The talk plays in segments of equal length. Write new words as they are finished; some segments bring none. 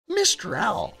Mr.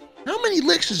 Owl, how many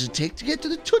licks does it take to get to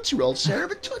the Tootsie Roll center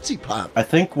of a Tootsie Pop? I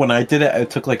think when I did it,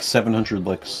 it took like 700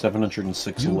 licks,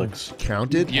 706 licks.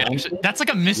 Counted? Yeah, that's like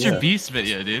a Mr. Beast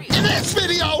video, dude. In this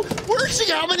video, we're seeing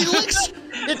how many licks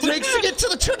it takes to get to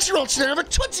the Tootsie Roll center of a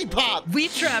Tootsie Pop. We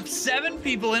trapped 7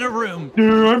 people in a room.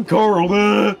 Dude, I'm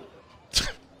Carl.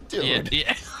 Dude.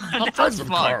 Yeah. I'm friends with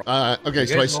Carl. Okay,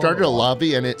 so I started a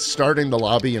lobby, and it's starting the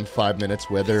lobby in 5 minutes,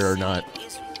 whether or not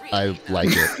I like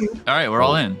it. All right, we're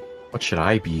all in. What should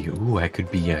I be? Ooh, I could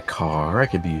be a car. I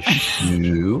could be a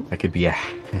shoe. I could be a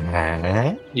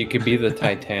hat. You could be the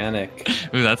Titanic.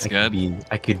 Ooh, that's good.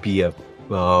 I could be a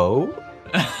bow.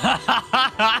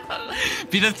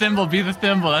 Be the thimble, be the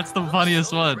thimble. That's the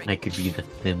funniest one. I could be the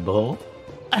thimble.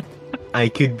 I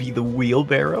could be the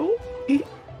wheelbarrow.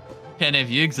 Ken, if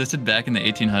you existed back in the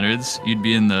 1800s, you'd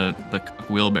be in the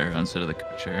wheelbarrow instead of the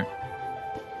chair.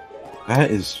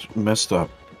 That is messed up.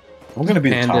 I'm gonna be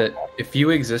the top. And if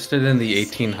you existed in the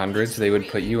 1800s, they would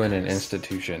put you in an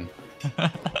institution.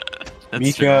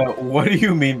 Mika, what do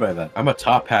you mean by that? I'm a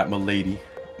top hat, milady.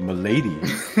 Milady.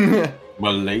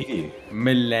 Milady.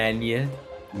 Melania.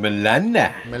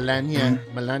 Melania. Melania.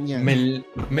 Melania. Melania.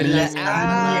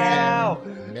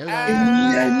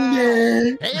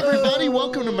 Hey everybody,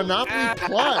 welcome to Monopoly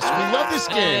Plus. We love this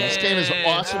game. This game is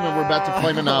awesome, and we're about to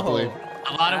play Monopoly.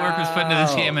 A lot of work was put into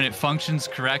this game, and it functions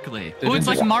correctly. Did Oh, it it's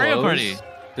like just Mario close? Party.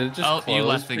 Did it just Oh, you close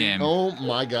left the for you? game. Oh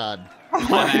my god.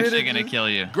 I'm actually gonna kill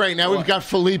you. Great, now we've got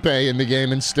Felipe in the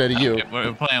game instead of you. Okay,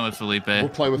 we're playing with Felipe. We'll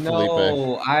play with Felipe.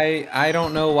 No, I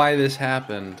don't know why this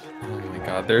happened. Oh my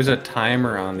god, there's a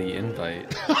timer on the invite.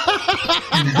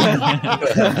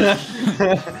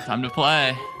 Time to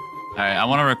play. All right, I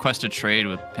want to request a trade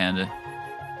with Panda.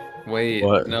 Wait,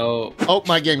 What? no. Oh,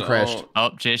 my game crashed. Oh,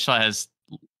 jschlatt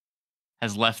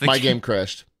has left the My game. game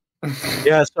crashed.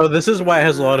 Yeah, so this is why it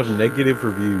has a lot of negative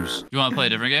reviews. You want to play a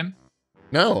different game?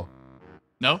 No.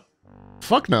 No?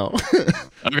 Fuck no.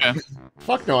 Okay.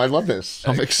 Fuck no, I love this.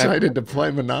 I'm excited to play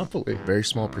Monopoly. Very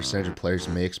small percentage of players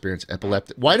may experience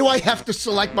epileptic. Why do I have to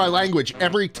select my language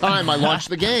every time I launch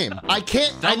the game? I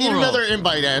can't. I need another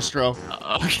invite, Astro.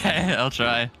 Okay, I'll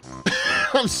try.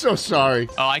 I'm so sorry.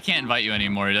 Oh, I can't invite you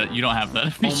anymore. You don't have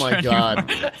that feature Oh my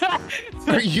god.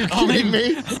 Are you kidding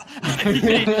me?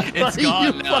 It's Are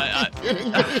gone you now. fucking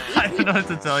kidding me? I don't know what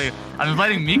to tell you. I'm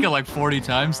inviting Mika like 40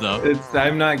 times though.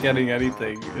 I'm not getting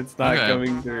anything. It's not Okay.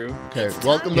 coming through. Okay,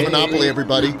 welcome to Monopoly,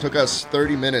 everybody. Took us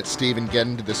 30 minutes, Steven,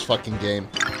 getting into this fucking game.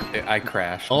 I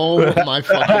crashed. Oh my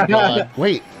fucking god.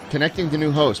 Wait, connecting to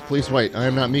new host. Please wait. I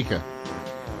am not Mika.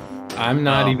 I'm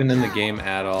not Oh. even in the game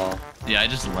at all. Yeah, I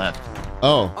just left.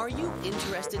 Oh. Are you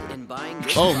interested in buying?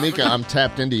 Oh, Mika, I'm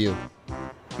tapped into you.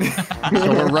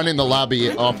 So we're running the lobby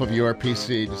off of your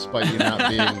PC, despite you not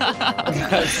being.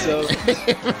 That's so,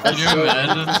 Can you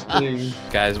imagine? interesting.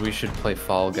 Guys, we should play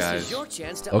Fall Guys. Your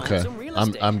chance to Okay, own some real I'm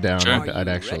estate. down. Sure. I'd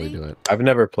actually do it. I've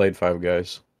never played Five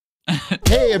Guys.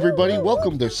 Hey everybody,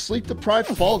 welcome to Sleep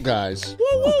Deprived Fall Guys.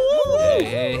 Hey,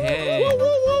 hey, hey.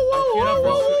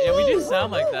 Yeah, we do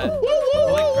sound like that.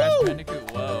 We're like Crash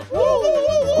Bandicoot. Whoa.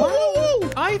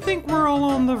 I think we're all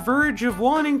on the verge of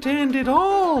wanting to end it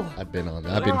all. I've been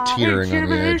teetering on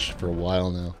the edge for a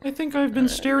while now. I think I've been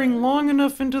staring long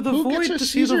enough into the Who void gets a to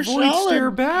see the Caesar void salad?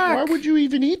 stare back. Why would you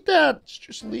even eat that? It's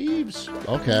just leaves.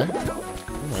 Okay.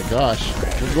 Oh my gosh.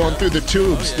 We're going through the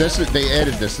tubes. They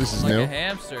added this. This is Like new. a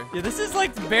hamster. Yeah, this is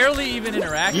like barely even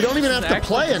interactive. You don't even This have is to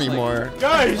play actually just, like- anymore.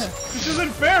 Guys, this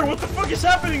isn't fair. What the fuck is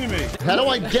happening to me? How do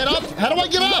I get up? How do I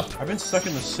get up? I've been stuck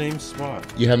in the same spot.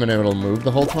 You haven't been able to move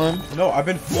the whole time? No, I've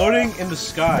been floating in the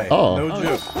sky. Oh. No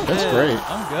joke. That's great.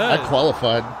 I'm I good.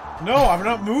 qualified. No, I'm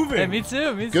not moving. Hey, me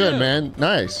too. Me too. Good, man.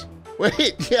 Nice.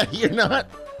 Wait, yeah, you're not.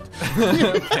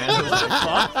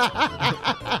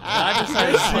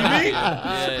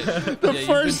 The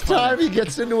first time he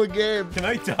gets into a game. Can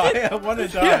I die? I want to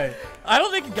die. I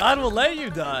don't think God will let you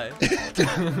die.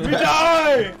 We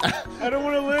die! I don't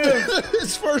want to live.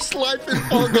 His first life in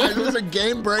Fall Guys was a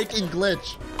game-breaking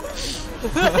glitch.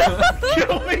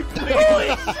 Kill me,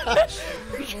 please.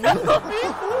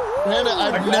 Man,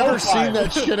 I've never seen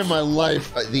that shit in my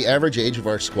life. The average age of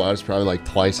our squad is probably like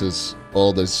twice as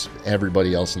old as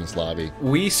everybody else in this lobby.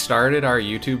 We started our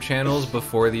YouTube channels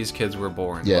before these kids were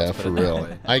born. Yeah, Let's put for it that real.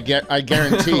 way. I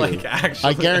guarantee you. Like, actually,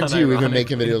 I guarantee you we've been unironically.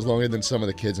 making videos longer than some of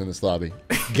the kids in this lobby.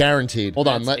 Guaranteed. Hold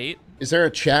on. That's 8? Is there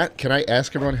a chat? Can I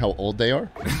ask everyone how old they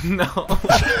are? No.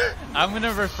 I'm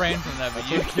gonna refrain from that, but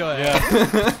you go ahead.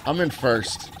 Yeah. I'm in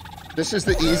first. This is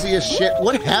the easiest shit.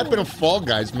 What happened to Fall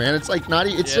Guys, man? It's like not.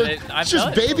 It's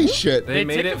just baby shit. They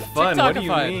made it fun. What do you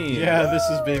TikTokified. mean? Yeah, this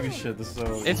is baby shit. This is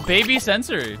so. It's baby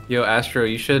sensory. Yo, Astro,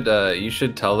 you should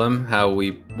tell them how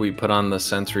we put on the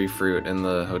sensory fruit in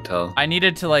the hotel. I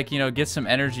needed to like, get some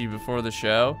energy before the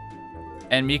show.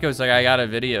 And Miko's like, I got a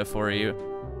video for you.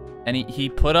 And he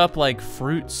put up like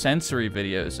fruit sensory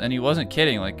videos, and he wasn't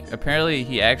kidding. Like apparently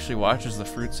he actually watches the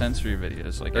fruit sensory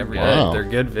videos like every day. Wow. They're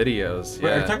good videos. Wait,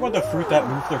 are Yeah. you talking about the fruit that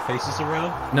move their faces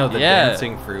around? No, the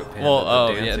dancing fruit. Panda, Well,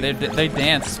 the yeah, dancing they fruit.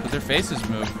 dance, but their faces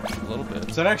move a little bit.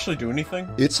 Does that actually do anything?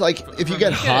 It's like if you For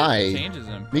get Mika, it high. changes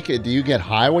him. Mika, do you get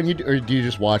high when or do you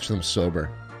just watch them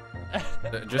sober?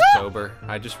 Just sober.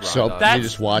 I just raw So dog. That's you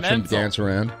just watch them mental. dance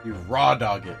around. You raw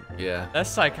dog it. Yeah. That's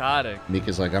psychotic.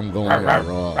 Mika's like, I'm going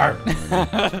raw.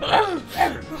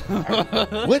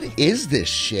 What is this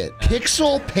shit?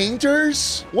 Pixel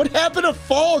painters? What happened to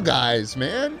Fall Guys,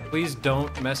 man? Please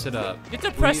don't mess it up. You have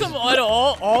to press them on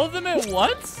all of them at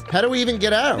once? How do we even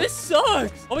get out? This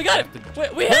sucks. Oh, we got it.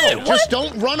 Wait, we hit it. What? Just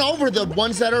don't run over the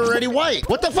ones that are already white.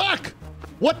 What the fuck?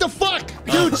 What the fuck?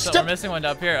 Dude, So we're step. missing one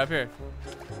up here,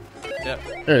 Yep.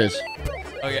 There it is.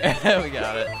 Okay, we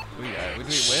got it. We got it. Did we win? Or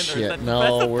is Shit, that, no,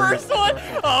 that's the we're- first one?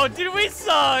 Oh, dude, we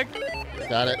suck.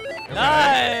 Got it.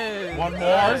 Nice. One more.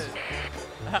 Nice.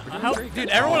 Dude,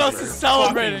 everyone else is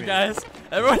celebrating, guys.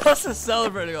 Everyone else is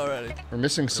celebrating already. We're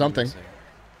missing something.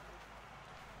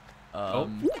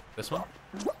 This one?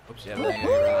 Oops. Yeah,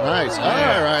 Nice. All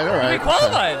right. we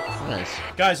qualified. Nice.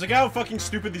 Guys, look how fucking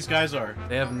stupid these guys are.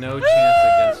 They have no chance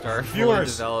against our fully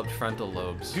Viewers. developed frontal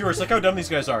lobes. Viewers, look how dumb these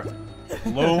guys are.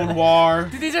 Lone War,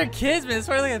 Dude, these are kids, man. It's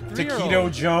probably like a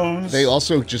 3-year-old. Taquito Jones, They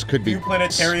also just could be. View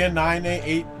Planetarian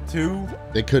 9882,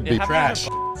 They could be Yeah, trash.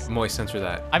 Moist, censor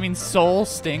that. I mean, Soul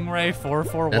Stingray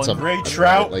 441. That's a Ray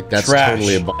Trout, like that's trash.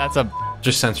 totally a. That's a.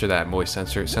 Just censor that, Moist.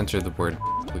 Censor the word.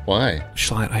 Why?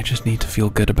 Jschlatt, I just need to feel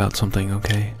good about something,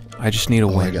 okay? I just need a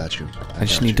Oh, win. I got you. I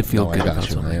just need to feel No, good I got about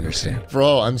you. something. I understand.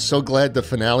 Bro, I'm so glad the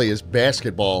finale is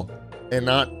basketball and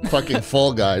not fucking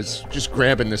Fall Guys. Just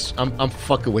grabbing this. I'm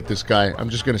fucking with this guy. I'm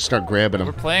just gonna start grabbing We're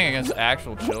him. playing against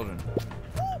actual children.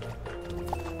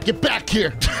 Get back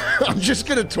here! I'm just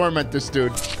gonna torment this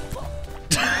dude.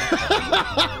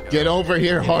 Get over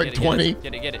here, hard 20.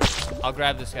 Get it. I'll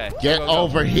grab this guy. Get Go, go, go.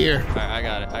 over here. All right, I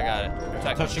got it.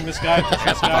 Protect me. touching this guy, touching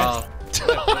this guy.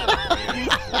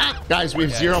 Guys, we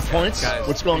have 0 points. Guys,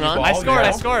 What's going on? I scored. They're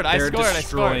I scored.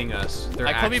 destroying us. They're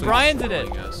Like Kobe actually Bryant did it.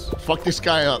 destroying us. Fuck this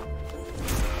guy up.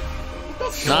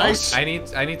 Nice. I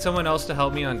need someone else to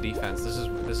help me on defense. This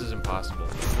is impossible.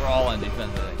 We're all on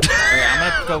defense. I think. Okay,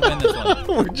 I'm gonna go win this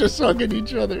one. We're just hugging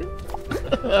each other.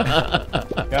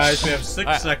 Guys, we have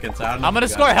 6 seconds. I don't know I'm if gonna you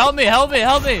score. guys- Help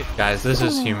me. Guys, this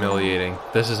is humiliating.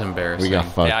 This is embarrassing. We got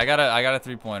fucked. Yeah, I got a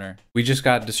 3-pointer. We just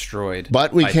got destroyed.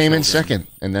 But we by came in children. second,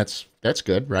 and that's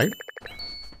good, right?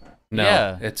 No,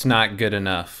 Yeah. it's not good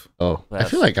enough. Oh, I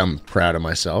That's- feel like I'm proud of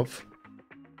myself.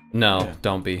 No,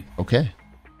 don't be. Okay.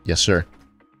 Yes, sir.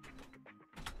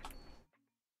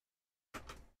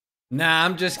 Nah,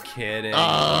 I'm just kidding.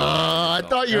 I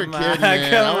thought you were Come on, kidding, man.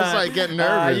 come I was on. like getting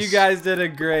nervous. You guys did a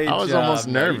great job. I was almost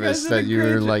man. You nervous guys did a that you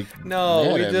great were job. like. No,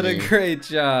 mad we at did a me. great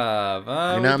job.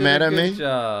 You're We not did mad a at good me?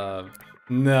 Job.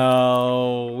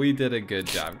 No, we did a good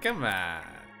job. Come on.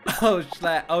 Oh,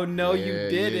 Jschlatt. Oh no, you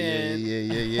didn't.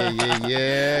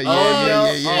 Yeah. Oh, no.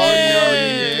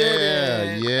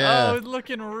 Yeah. Oh, it's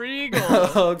looking regal.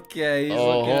 Okay. He's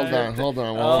Oh, looking hold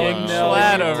on. Oh, King no,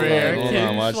 Jschlatt you over didn't. here. Hold King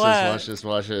on, watch Jschlatt. this.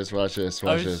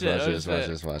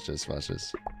 Oh, shit.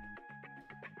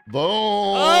 Boom.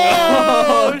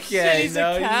 Oh, Okay, shit, he's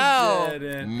no, a cow. you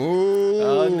didn't. Moo.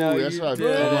 Oh, no, That's you what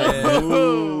didn't. I'm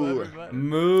like, moo.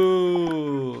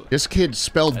 Moo. This kid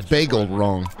spelled bagel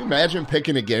wrong. Imagine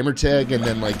picking a gamer tag and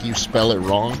then like you spell it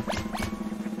wrong.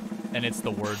 And it's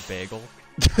the word bagel.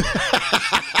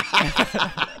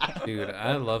 Dude,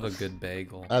 I love a good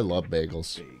bagel. I love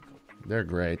bagels. They're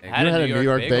great. I had You a had a New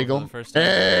York bagel? for the first time.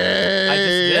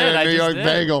 Hey, I New just York did.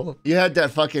 bagel. You had that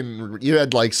fucking. You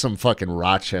had like some fucking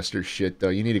Rochester shit though.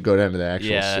 You need to go down to the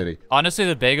actual city. Honestly,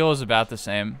 the bagel is about the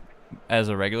same as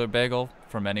a regular bagel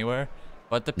from anywhere,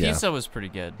 but the Yeah. pizza was pretty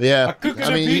good. Yeah, cooking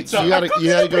I mean, a you pizza. gotta I'm cooking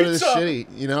go a to the pizza. city.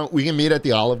 You know, we can meet at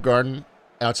the Olive Garden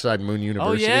outside Moon Oh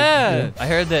University. yeah. I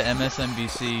heard that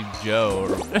MSNBC Joe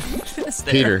or is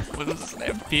there. Peter. What is his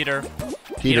name? Peter.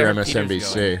 Peter Peter's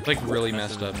MSNBC. going. It's like really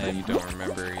messed up that you don't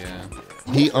remember, yeah.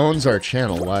 He owns our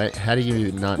channel. Why? How do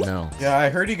you not know? Yeah, I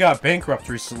heard he got bankrupt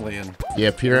recently, and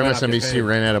Yeah, Peter He might not get MSNBC paid.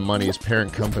 ran out of money. His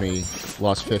parent company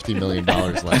lost $50 million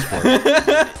last quarter.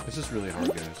 this is really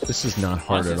hard, guys. This is not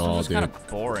hard Honestly, at this all, one's dude. kind of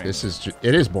boring. This is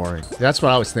it is boring. That's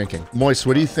what I was thinking. Moist,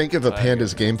 what do you think of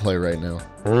Apanda's gameplay right now?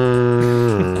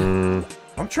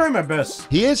 I'm trying my best.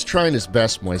 He is trying his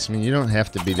best, Moist. I mean, you don't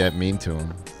have to be that mean to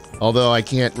him. Although I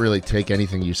can't really take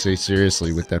anything you say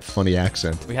seriously with that funny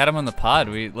accent. We had him on the pod.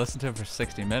 We listened to him for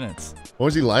 60 minutes. What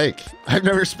was he like? I've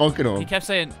never spoken to He him. kept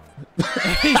saying,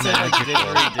 he said like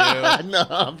didgeridoo. No,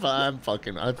 I'm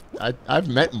fucking. I've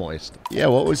met Moist. Yeah,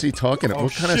 what was he talking about? Oh,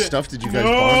 What kind of shit. stuff did you guys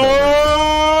bond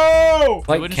over? No!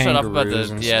 He wouldn't shut up about kangaroos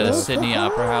the and the stuff. Sydney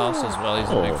Opera House as well. He's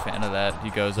a Oh. big fan of that. He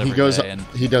goes every He goes. day and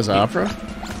He does opera.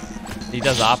 he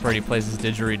does opera. And he plays his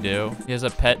didgeridoo. He has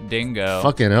a pet dingo.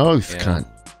 Fucking oath, Yeah. cunt.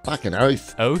 Fucking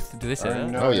oath. Oath? Do they say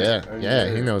that? Oh yeah,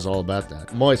 yeah. He knows all about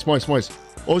that. Moist. Ozzy,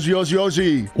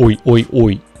 Ozzy. Oi, oi,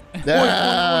 oi.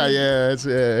 Ah, yeah,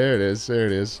 there it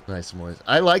is. Nice, Moist.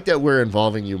 I like that we're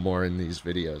involving you more in these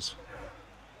videos,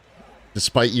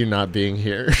 despite you not being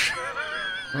here.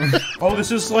 Oh,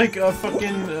 this is like a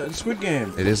fucking Squid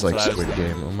Game. It is like That's what I was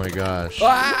Squid Game. Oh my gosh.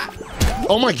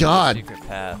 Oh my god. Secret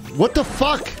path. What the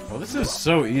fuck? Oh, this is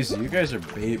so easy. You guys are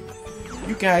babe.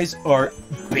 You guys are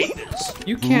betas.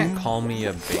 You can't call me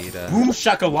a beta. Boom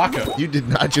shakalaka. You did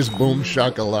not just boom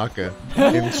shakalaka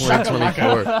in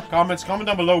 2024. Comment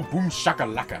down below. Boom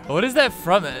shakalaka. What is that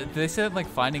from? Did they say that like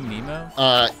Finding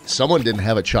Nemo? Someone didn't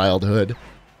have a childhood.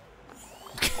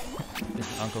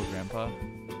 Uncle Grandpa?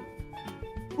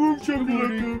 Boom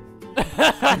shakalaka.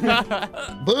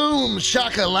 Boom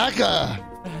shakalaka.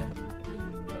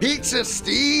 Pizza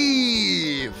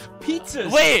Steve. Pizza.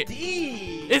 Wait!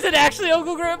 Is it actually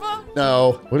Uncle Grandpa?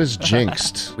 No. What is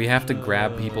jinxed? We have to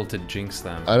grab people to jinx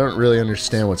them. I don't really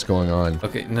understand what's going on.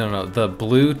 Okay, no. The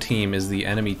blue team is the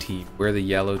enemy team. We're the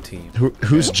yellow team.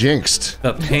 Who's jinxed?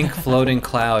 The pink floating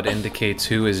cloud indicates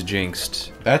who is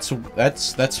jinxed.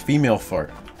 That's female fart.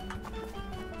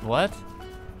 What?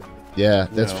 Yeah,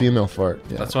 that's No. female fart.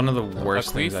 Yeah. That's one of the worst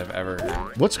A things queef? I've ever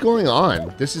heard. What's going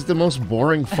on? This is the most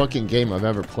boring fucking game I've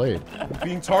ever played.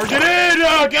 Being targeted.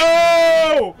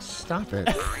 Go! Stop it.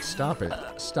 Stop it.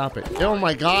 Stop it. Oh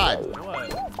my god.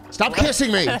 Stop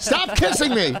kissing me. Stop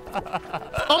kissing me.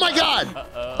 Oh my god.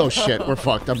 Oh shit, we're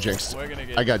fucked. I'm jinxed. We're gonna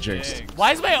get I got jinxed. jinxed.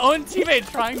 Why is my own teammate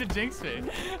trying to jinx me?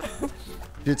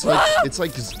 It's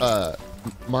like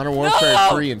Modern Warfare No!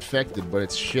 3 infected, but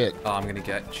it's shit. Oh, I'm gonna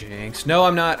get jinxed. No,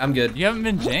 I'm not. I'm good. You haven't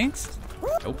been jinxed?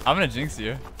 Nope. I'm gonna jinx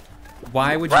you.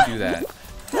 Why would you do that?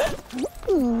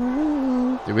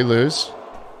 Did we lose?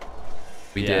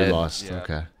 We Yeah. did. We lost. Yeah.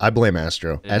 Okay. I blame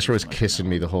Astro. Yeah, Astro was it's my kissing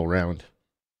me the whole round.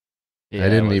 Yeah, I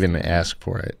didn't it was- even ask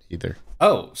for it either.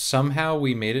 Oh, somehow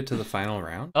we made it to the final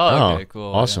round? Oh, okay,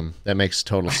 cool. Awesome. That makes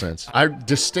total sense. I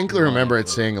distinctly remember it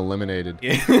saying eliminated.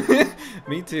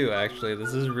 Me too, actually.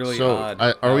 This is really So, odd.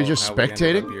 are we how- just how we ended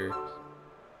spectating? up here.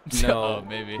 Yeah. No, Oh,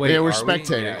 maybe. Wait, Yeah, we're are we?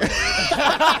 spectating.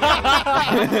 Yeah.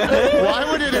 Why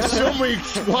would it assume we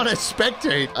want to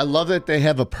spectate? I love that they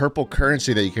have a purple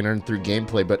currency that you can earn through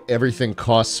gameplay, but everything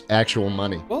costs actual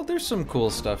money. Well, there's some cool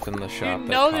stuff in the shop. that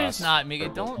No, there's costs- not, Mika.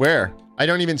 Don't. Where? I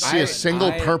don't even see a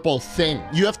single I- purple thing.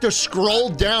 You have to scroll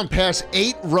down past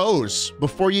 8 rows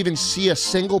before you even see a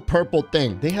single purple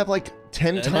thing. They have like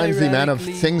 10 times the amount of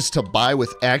things to buy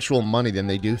with actual money than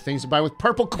they do things to buy with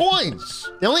purple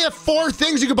coins. They only have 4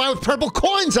 things you can buy with purple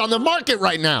coins on the market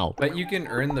right now. But you can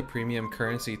earn the premium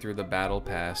currency through the battle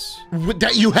pass.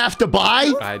 That you have to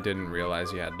buy? I didn't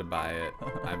realize you had to buy it.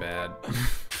 My bad.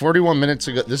 41 minutes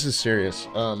ago, this is serious.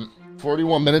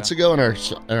 41 minutes ago in our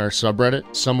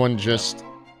subreddit, someone just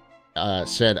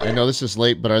said, I know this is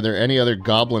late, but are there any other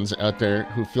goblins out there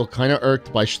who feel kind of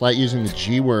irked by Schlatt using the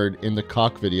G word in the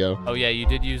cock video? Oh, yeah, you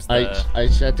did use the. I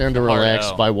sat down to hard relax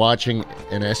L. by watching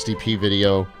an SDP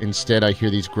video. Instead, I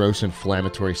hear these gross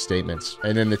inflammatory statements.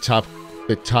 And then the top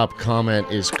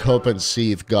comment is cope and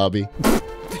seethe, Gobby.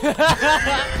 We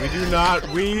do not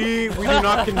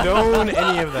condone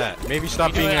any of that. Maybe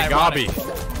stop We do being it a gobby.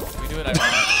 We do it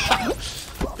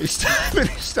ironically.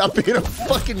 Stop being a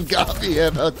fucking Gobby. How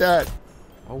about that?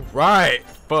 All right.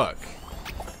 Fuck.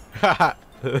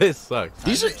 This sucks.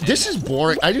 This is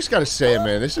boring. I just gotta say it,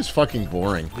 man. This is fucking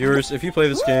boring. Viewers, if you play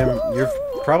this game, you're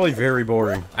probably very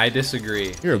boring. I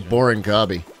disagree. You're a boring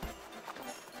Gobby.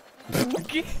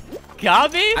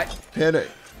 Gobby? Panic.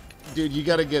 Dude, you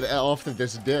gotta get off of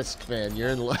this disc, man. You're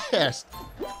in last.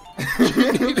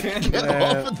 You need to get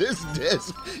off of this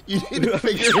disc. You need to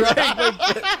figure it out.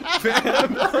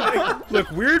 Look,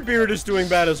 Weirdbeard is doing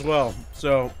bad as well.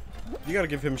 So, You gotta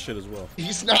give him shit as well.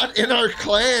 He's not in our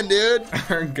clan, dude.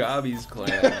 Our Gobby's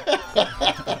clan.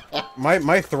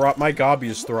 My Gobby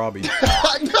is Throbby.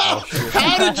 No!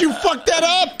 How did you fuck that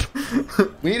up?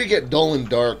 We need to get Dolan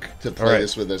Dark to play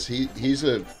this with us. He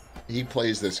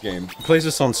plays this game. He plays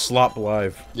this on Slop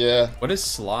Live. Yeah. What is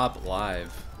Slop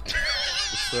Live?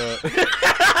 Is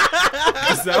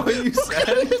that what you said?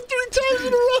 3 times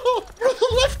in a row. Bro, the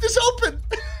left is open.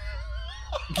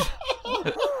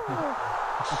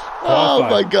 Oh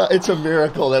my god, it's a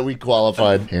miracle that we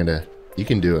qualified. Panda, you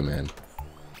can do it, man.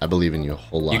 I believe in you a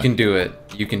whole lot. You can do it.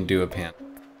 You can do it, Panda.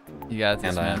 You got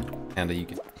this, man. Panda, you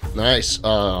can. Nice.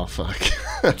 Oh, fuck.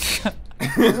 I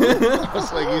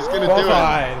was like, he's gonna do it.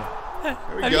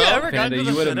 Have you ever gotten Panda, to the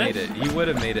you would have finish? made it. You would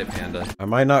have made it, Panda. I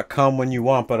might not come when you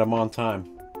want, but I'm on time.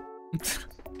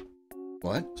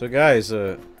 What? So guys,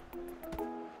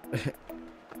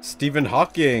 Stephen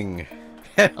Hawking.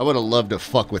 I would have loved to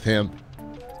fuck with him.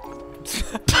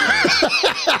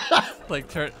 Like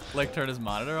turn his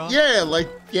monitor off? Yeah,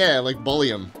 like bully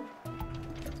him.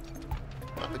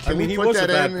 I mean, he was a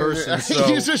bad person, so...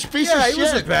 He's a piece of shit. he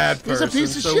was a bad person, He's a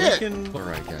piece of so shit. we can...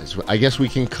 Alright, guys. I guess we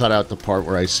can cut out the part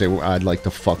where I say I'd like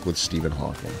to fuck with Stephen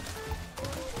Hawking.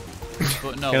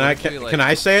 But no, Can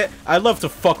I say it? I'd love to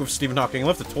fuck with Stephen Hawking. I'd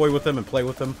love to toy with him and play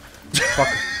with him.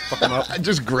 fuck him up.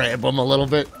 Just grab him a little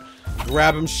bit.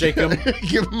 Grab him, shake him.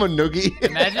 Give him a noogie.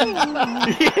 Imagine.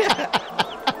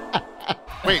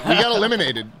 Wait, we got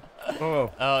eliminated.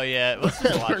 Oh yeah, let's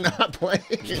just watch We're not playing.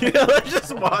 Yeah, let's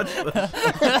just watch this.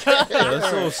 Yeah,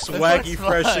 this little swaggy,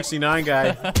 fresh 69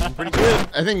 guy. Pretty good.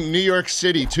 I think New York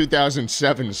City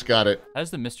 2007's got it. How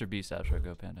does the Mr. Beast outro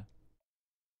go, Panda?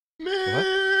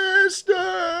 Mr.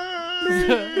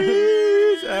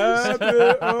 Beast,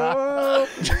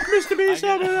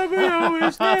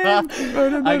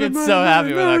 I get so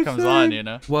happy when that comes on, you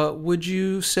know? What would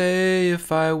you say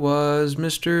if I was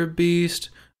Mr. Beast?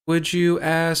 Would you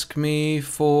ask me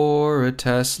for a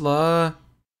Tesla?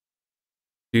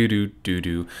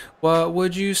 Do. What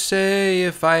would you say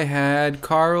if I had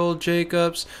Carl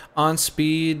Jacobs on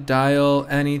speed dial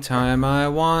anytime I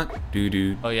want?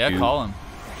 Do. Oh yeah, call him.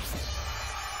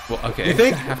 Well, okay. You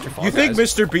think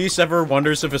Mr. Beast ever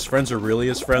wonders if his friends are really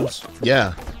his friends?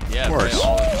 Yeah. Yeah, of course.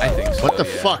 I think so. What the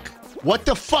fuck? What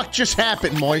the fuck just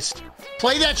happened, Moist?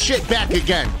 Play that shit back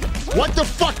again. What the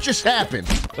fuck just happened?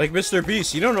 Like Mr.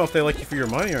 Beast, you don't know if they like you for your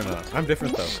money or not. I'm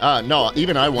different though. No,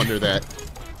 even I wonder that.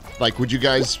 Like, would you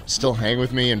guys still hang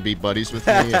with me and be buddies with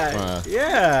me? If,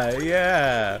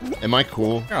 yeah. Am I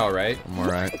cool? You're all right. I'm all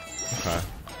right. Okay,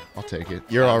 I'll take it.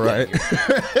 You're all right.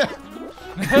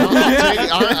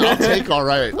 I'll take all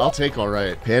right. I'll take all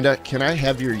right. Panda, can I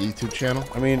have your YouTube channel?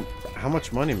 I mean, how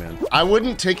much money, man? I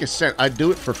wouldn't take a cent. I'd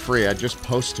do it for free. I'd just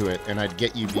post to it, and I'd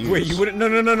get you views. Wait, you wouldn't? No.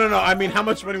 I mean, how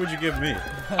much money would you give me?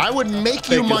 I would make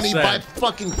you money by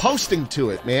fucking posting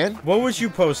to it, man. What would you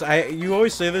post? You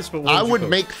always say this, but what I would would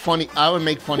make funny. I would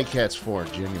make Funny Cats 4,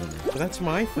 genuinely. But that's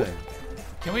my thing.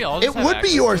 Can we all It just have would be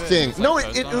access your to it thing. and No,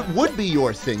 just, it like, post on would be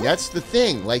your thing. That's the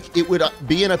thing. Like, it would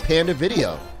be in a Panda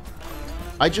video.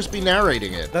 I'd just be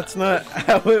narrating it. That's not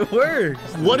how it works.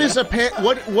 What is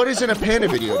what is in a Panda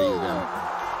video to you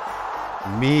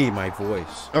then? Me, my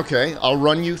voice. Okay, I'll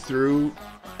run you through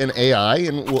an AI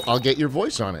and I'll get your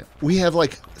voice on it. We have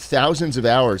like thousands of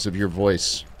hours of your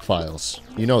voice files.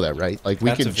 You know that, right? Like, we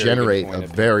That's could a very good generate point a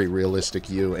of very realistic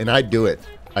you, and I'd do it.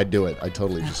 I'd do it. I'd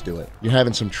totally just do it. You're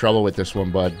having some trouble with this one,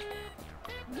 bud.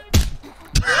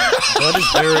 That is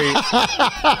very...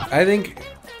 I think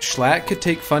jschlatt could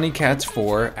take Funny Cats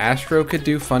 4, Astro could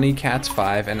do Funny Cats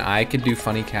 5, and I could do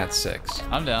Funny Cats 6.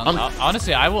 I'm down.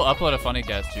 Honestly, I will upload a Funny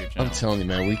Cats to your channel. I'm telling you,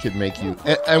 man, we could make you,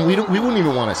 and we wouldn't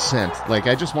even want a cent. Like,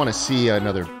 I just want to see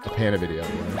another Panda video.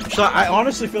 You know? So I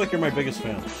honestly feel like you're my biggest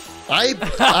fan.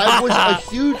 I was a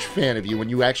huge fan of you when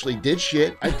you actually did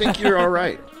shit. I think you're all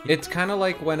right. It's kind of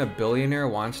like when a billionaire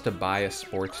wants to buy a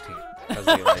sports team. Because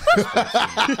they like the sports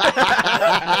team.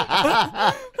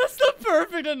 That's the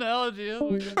perfect analogy.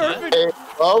 Oh my God. Perfect. Hey,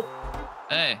 hello?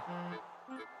 Hey,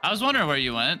 I was wondering where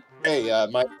you went. Hey,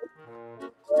 my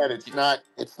dad,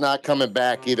 it's not coming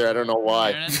back either. I don't know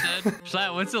why.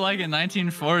 jschlatt, what's it like in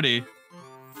 1940?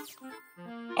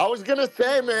 I was gonna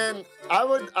say, man, I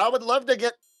would love to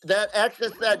get that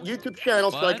access to that YouTube channel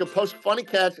so I could post Funny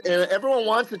Cats, and everyone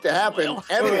wants it to happen.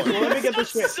 Everyone. Well, let me get this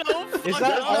straight. Is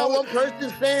that all one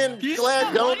person saying,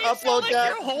 Jschlatt, don't upload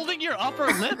that? You're holding your upper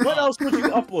lip. What else would you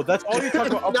upload? That's all you talk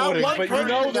about uploading. Not one But you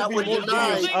know that would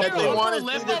deny that they want to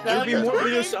see this There'd be more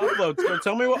happen. videos to upload. So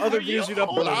tell me what other videos you'd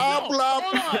upload. Blah, blah,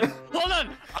 Hold on.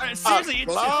 All right, seriously,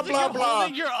 it's blah, like blah, you're blah.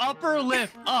 holding your upper lip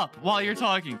up while you're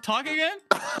talking. Talk again?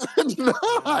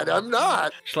 I'm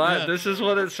not. Schlatt, this is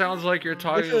what it sounds like you're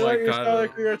talking This is like, like you sound kinda.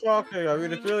 like you're talking. I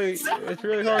mean, it's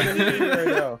really hard to hear you right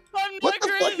now. I'm What not the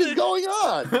fuck crazy. is going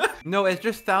on? No, it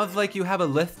just sounds like you have a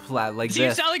lisp flat like You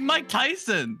this. sound like Mike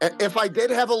Tyson. If I did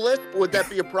have a lisp, would that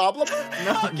be a problem?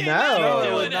 Okay, No, now it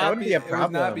you're would doing not it. be a It would not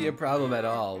problem. be a problem at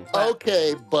all.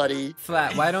 Okay, buddy.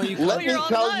 Flat, why don't you Let me you're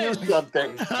tell you online.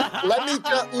 something.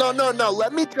 No.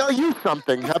 Let me tell you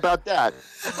something. How about that?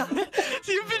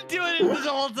 You've been doing it this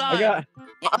whole time. I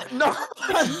got. No,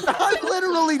 I'm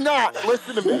literally not.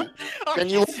 Listen to me. Can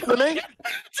you listen to me?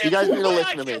 You guys need to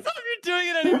listen to me. I can't tell if you're doing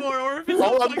it anymore or if it's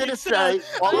All a I'm fucking gonna sound.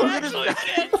 say, all I'm I gonna actually say.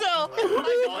 can't tell. I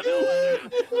don't know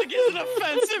whether, like, is it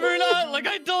offensive or not? Like,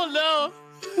 I don't know.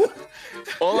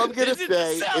 All I'm gonna Is it the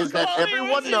say sound is that quality or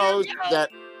everyone is it your knows mouth? that.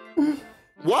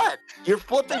 What? You're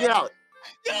flipping out.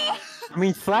 No. I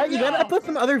mean, Flat, you gotta upload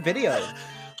some other videos.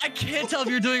 I can't tell if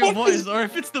you're doing a voice or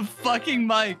if it's the fucking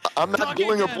mic. I'm not Talk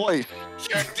doing a again. voice.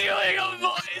 You're doing a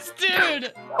voice,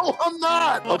 dude. No, I'm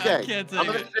not. I Okay. can't take I'm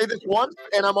gonna it. say this once,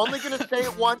 and I'm only gonna say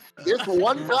it once. This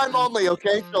one time only.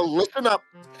 Okay. So listen up.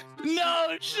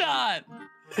 No shot.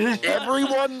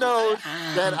 Everyone knows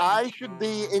that I should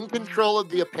be in control of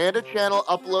the Apanda channel,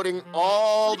 uploading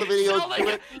all the You videos sound to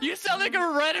like it. you sound like a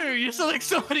Redditor. You sound like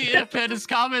somebody in Panda's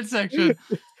comment section.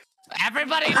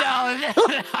 Everybody knows.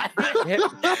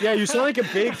 Yeah, you sound like a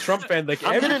big Trump fan. Like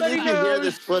I'm gonna everybody need to hear knows.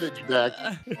 this footage back.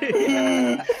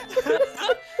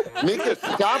 Mika,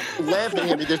 stop laughing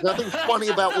at me. There's nothing funny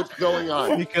about what's going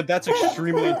on. Because that's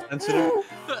extremely insensitive.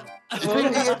 It's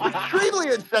extremely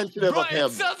insensitive of Brian, him.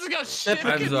 it sounds like a shit.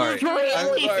 I'm sorry.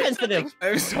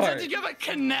 I'm sorry. You have a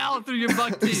canal through your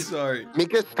buck I'm teeth. sorry.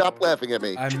 Mika, stop laughing at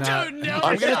me. I'm not. Dude, no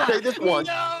I'm gonna shot. say this once,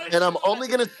 No and I'm only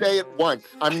gonna say it once.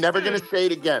 I'm never gonna say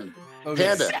it again. Okay.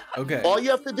 Panda, Okay. all you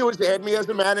have to do is add me as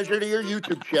a manager to your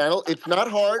YouTube channel. It's not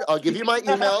hard. I'll give you my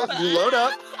email. You load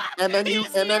up, and then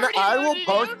I will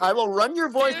post. I will run your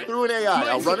voice through an AI.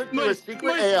 I'll run it through a secret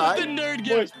Put the AI. nerd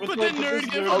gift. Put the nerd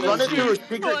gift. I'll on run the it through a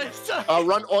screen. secret. Boy, I'll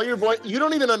run all your voice. You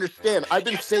don't even understand. I've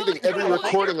been saving every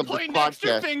recording of this Point extra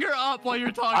podcast. finger up while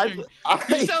you're talking. You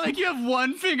I, sound like you have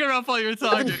one finger up while you're I've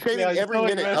talking. been saving Yeah, you every sound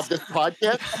like minute this. of this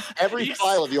podcast. Every You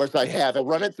file of yours I have. I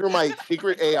run it through my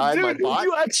secret AI, my Dude, bot.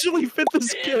 you actually fit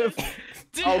this gift.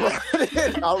 Dude,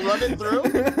 I'll run it through,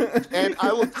 and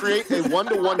I will create a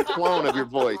one-to-one clone of your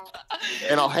voice,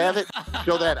 and I'll have it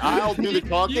so that I'll do the you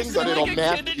talking, sound but it'll like a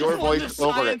match kid that your just won the voice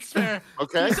over it. science fair.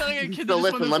 Okay? You sound like a kid that So just won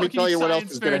listen, the let me fucking tell you what else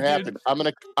science is going to fair, dude.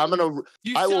 happen.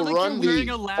 You I will sound like run you're wearing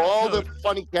a lab all the coat.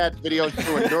 Funny Cats videos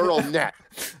through a neural net,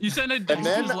 You sound a and then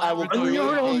Dexter's I will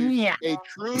laboratory. create a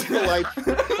true to life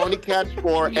Funny Cats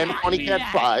 4 and Funny Cats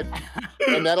 5,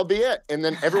 and that'll be it. And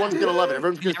then everyone's going to love it.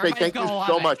 Everyone's going to say, Everybody's thank you gonna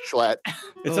so love much, Schlatt.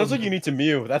 It sounds like you need to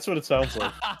mew. That's what it sounds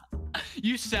like.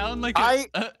 You sound like I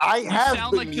have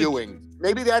sound been like the- mewing.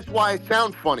 Maybe that's why I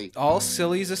sound funny. All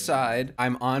sillies aside,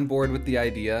 I'm on board with the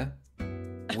idea.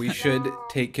 We should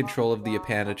take control of the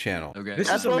Apanda channel. Okay. This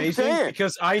That's is what I'm amazing saying.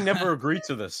 because I never agreed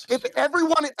to this. If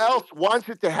everyone else wants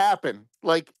it to happen,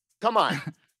 like, come on.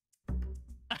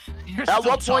 You're At still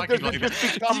what point does talking it like just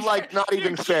that. become, like, not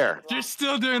even fair? You're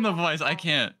still doing the voice. I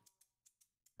can't.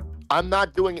 I'm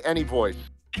not doing any voice.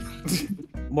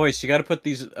 Moist, you gotta put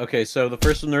these. Okay, so the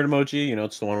first nerd emoji, you know,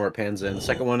 it's the one where it pans in. The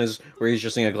second one is where he's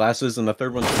just got glasses, and the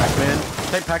third one's Pac-Man.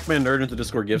 Type Pac-Man nerd into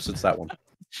Discord gifts. It's that one.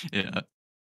 Yeah.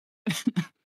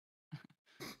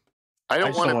 I don't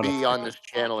just want don't to wanna- be on this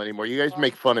channel anymore. You guys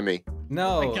make fun of me.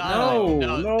 No, God,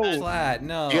 no. Schlatt,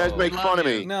 no. You guys make love fun of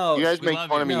you. me. No, You guys we make love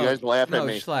fun you. of me. You guys laugh no, at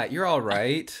me. Schlatt, you're all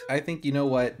right. I think you know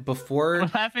what. Before We're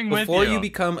laughing with before you. you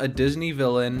become a Disney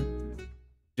villain,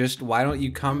 just why don't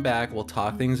you come back? We'll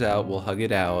talk things out. We'll hug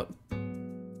it out.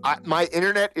 My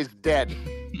internet is dead.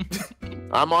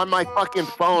 I'm on my fucking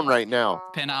phone right now.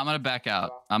 Panda, I'm gonna back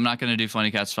out. I'm not gonna do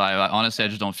Funny Cats 5. Honestly, I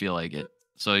just don't feel like it.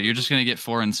 So you're just gonna get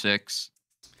 4 and 6.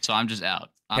 So I'm just out.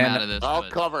 I'm Panda, out of this. I'll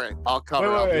but- cover it. I'll cover it.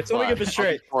 Wait, I'll wait, do wait. So let me get five. this I'll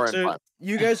do straight. 4 and So 5.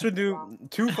 you guys would do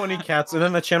 2 funny cats, and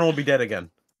then the channel will be dead again.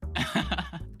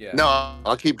 Yeah. No,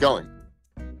 I'll keep going.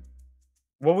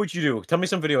 What would you do? Tell me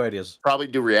some video ideas. Probably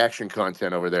do reaction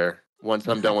content over there once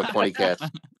I'm done with 20 cats.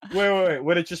 Wait.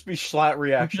 Would it just be Schlatt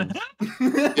reactions?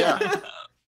 Yeah.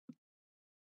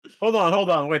 Hold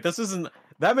on. Wait, this isn't.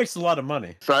 That makes a lot of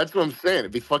money. So that's what I'm saying.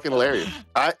 It'd be fucking hilarious.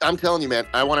 I'm telling you, man,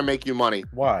 I want to make you money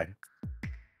Why?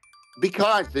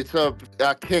 because it's a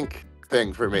kink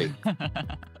thing for me.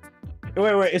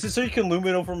 Wait. Is it so you can loom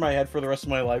it over my head for the rest of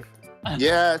my life?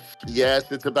 Yes,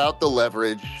 it's about the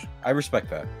leverage. I respect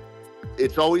that.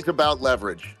 It's always about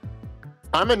leverage.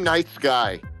 I'm a nice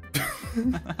guy.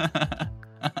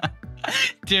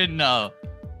 Dude, no.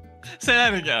 Say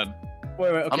that again. Wait,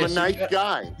 okay, I'm a so nice you-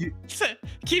 guy.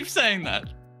 Keep saying that.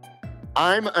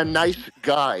 I'm a nice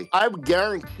guy. I would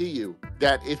guarantee you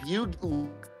that if you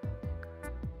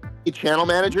a channel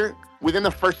manager, within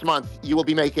the first month, you will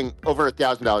be making over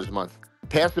 $1,000 a month.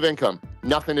 Passive income,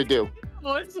 nothing to do.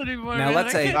 Now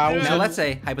let's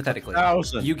say hypothetically,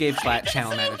 1,000. you gave Schlatt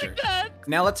channel manager.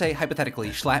 Now let's say hypothetically,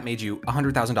 Schlatt made you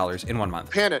 $100,000 in 1 month.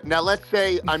 Panda, now let's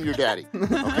say I'm your daddy,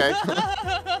 okay?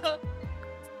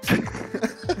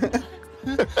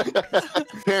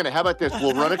 Panda, how about this?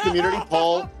 We'll run a community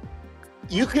poll.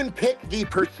 You can pick the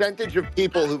percentage of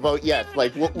people who vote yes.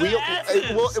 Like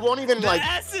it won't even like.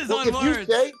 Well,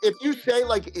 if you say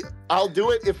like I'll do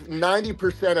it if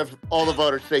 90% of all the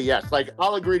voters say yes. Like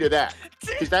I'll agree to that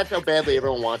because that's how badly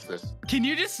everyone wants this. Can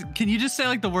you just say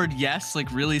like the word yes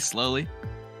like really slowly?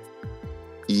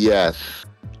 Yes.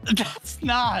 That's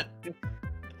not.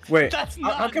 Wait, That's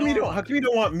not. how come you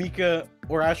don't want Mika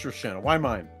or Astro's channel? Why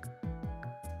mine?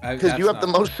 Because you have the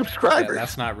most subscribers. Yeah,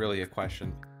 that's not really a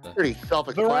question. Pretty They're all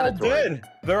self-explanatory. dead.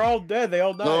 They're all dead. They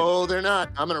all died. No, they're not.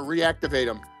 I'm gonna reactivate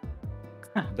them.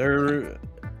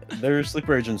 They're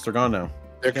sleeper agents. They're gone now.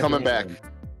 They're coming back.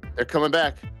 They're coming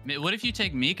back. What if you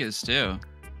take Mika's too?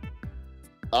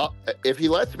 If he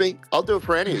lets me, I'll do it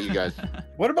for any of you guys.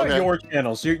 What about Okay. your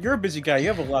channels? You're a busy guy. You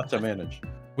have a lot to manage.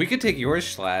 We could take yours,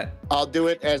 Schlatt. I'll do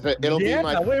it as a. It'll be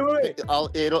my. Wait.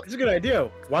 It'll. It's a good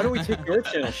idea. Why don't we take your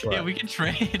channel? Schlatt? Yeah, we can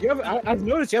trade. I've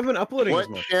noticed you haven't been uploading as What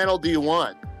much. channel do you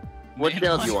want? What Man,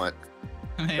 channel do you want?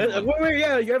 Wait,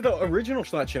 yeah, you have the original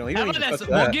Schlatt channel. You How don't about need to this? touch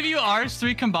We'll that. give you ours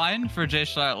 3 combined for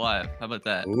jschlatt live. How about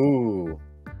that? Ooh.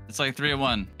 It's like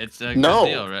 3-1. It's a No. good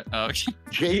deal, right? Oh,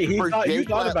 okay. You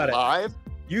thought about it. Live?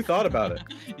 You thought about it.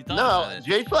 You thought No, about it.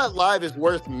 jschlatt Live is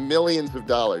worth millions of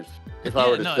dollars if I Yeah,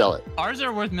 were to no, sell it. Ours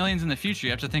are worth millions in the future.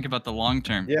 You have to think about the long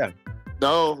term. Yeah.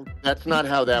 No, that's not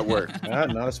how that works.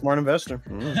 Not a smart investor.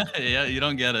 Mm. Yeah, you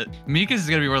don't get it. Mika's is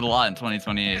gonna be worth a lot in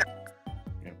 2028.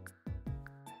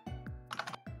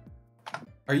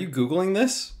 Are you Googling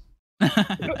this?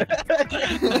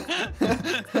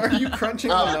 Are you crunching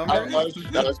the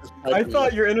numbers? I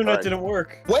thought your internet didn't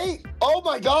work. Wait! Oh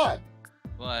my God!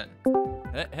 What?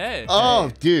 Hey. Oh,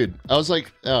 dude, I was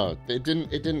like, oh, it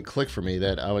didn't click for me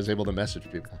that I was able to message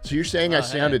people. So you're saying I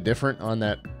sounded different on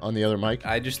the other mic?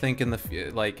 I just think in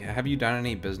the like, have you done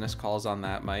any business calls on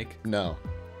that mic? No.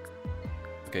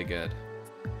 Okay, good.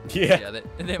 Yeah.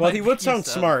 They Well, might he would be sound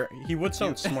so- smart. He would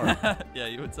sound smart. Yeah,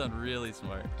 you would sound really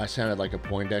smart. I sounded like a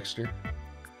Poindexter.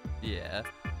 Yeah.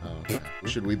 Oh, okay.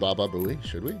 Should we Baba Booey?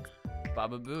 Should we?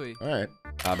 Baba Booey. All right.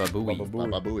 Baba Booey.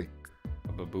 Baba Booey.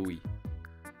 Baba Booey.